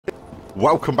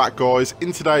Welcome back, guys.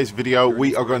 In today's video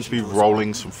we are going to be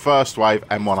rolling some first wave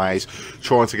M1As,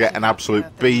 trying to get an absolute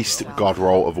beast god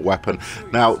roll of a weapon.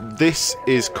 Now this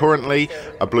is currently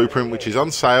a blueprint which is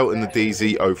on sale in the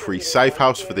DZ03 safe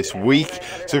house for this week,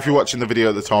 so if you're watching the video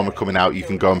at the time of coming out, you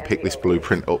can go and pick this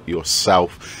blueprint up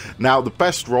yourself. Now the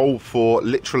best roll for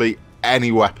literally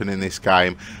any weapon in this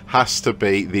game has to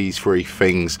be these three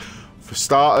things. For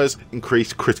starters,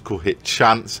 increased critical hit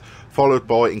chance, followed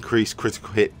by increased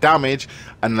critical hit damage,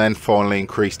 and then finally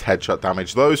increased headshot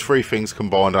damage. Those three things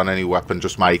combined on any weapon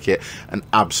just make it an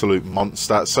absolute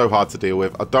monster. It's so hard to deal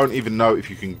with. I don't even know if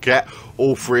you can get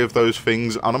all three of those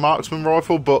things on a marksman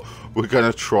rifle, but we're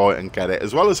going to try and get it,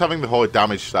 as well as having the high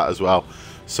damage stat as well.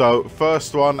 So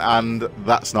first one, and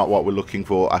that's not what we're looking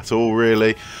for at all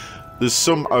really. There's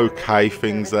some okay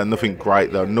things there, nothing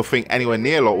great though, nothing anywhere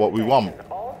near like what we want.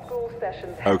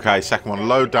 Okay, second one,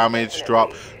 low damage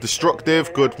drop,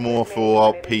 destructive, good more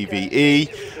for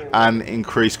PvE, and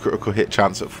increased critical hit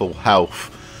chance at full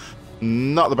health.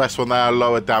 Not the best one there,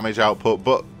 lower damage output,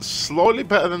 but slightly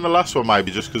better than the last one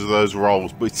maybe, just because of those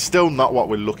rolls, but it's still not what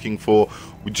we're looking for.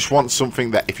 We just want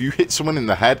something that if you hit someone in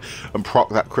the head and proc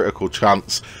that critical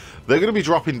chance, they're going to be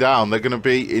dropping down, they're going to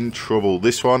be in trouble.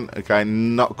 This one,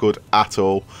 again, not good at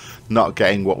all. Not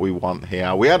getting what we want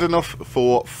here. We had enough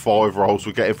for 5 rolls.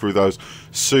 We're getting through those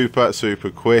super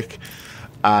quick.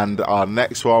 And our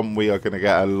next one, we are going to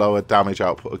get a lower damage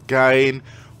output again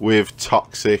with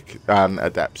toxic and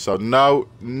adept. So no,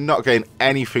 not getting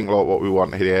anything like what we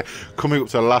want here. Coming up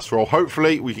to the last roll,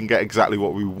 hopefully we can get exactly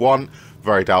what we want.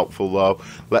 Very doubtful though.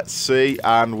 Let's see.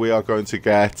 And we are going to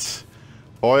get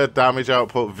higher damage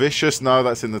output. Vicious, no,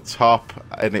 that's in the top,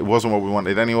 and it wasn't what we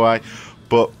wanted anyway.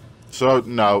 But so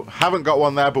no, haven't got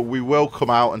one there, but we will come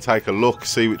out and take a look,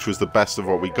 see which was the best of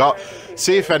what we got,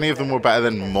 see if any of them were better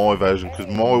than my version, because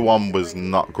my one was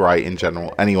not great in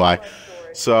general anyway.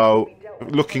 So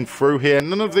looking through here,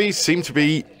 none of these seem to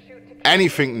be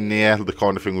anything near the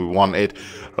kind of thing we wanted.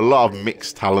 A lot of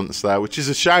mixed talents there, which is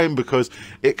a shame because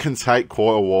it can take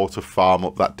quite a while to farm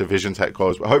up that division tech,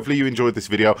 guys. But hopefully you enjoyed this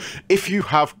video. If you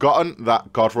have gotten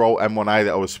that god roll M1A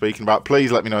that I was speaking about,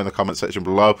 please let me know in the comment section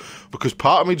below, because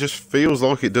part of me just feels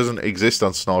like it doesn't exist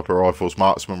on sniper rifles,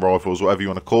 marksman rifles, whatever you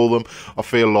want to call them. I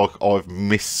feel like I've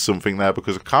missed something there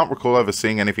because I can't recall ever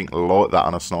seeing anything like that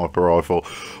on a sniper rifle.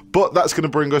 But that's going to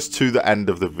bring us to the end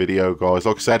of the video, guys.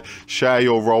 Like I said, share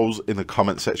your rolls in the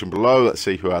comment section below. Let's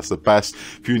see who has the best.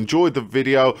 If you enjoyed the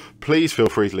video, please feel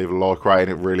free to leave a like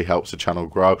rating. It really helps the channel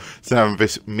grow. So never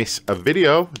miss a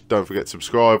video, don't forget to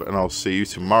subscribe, and I'll see you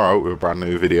tomorrow with a brand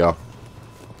new video.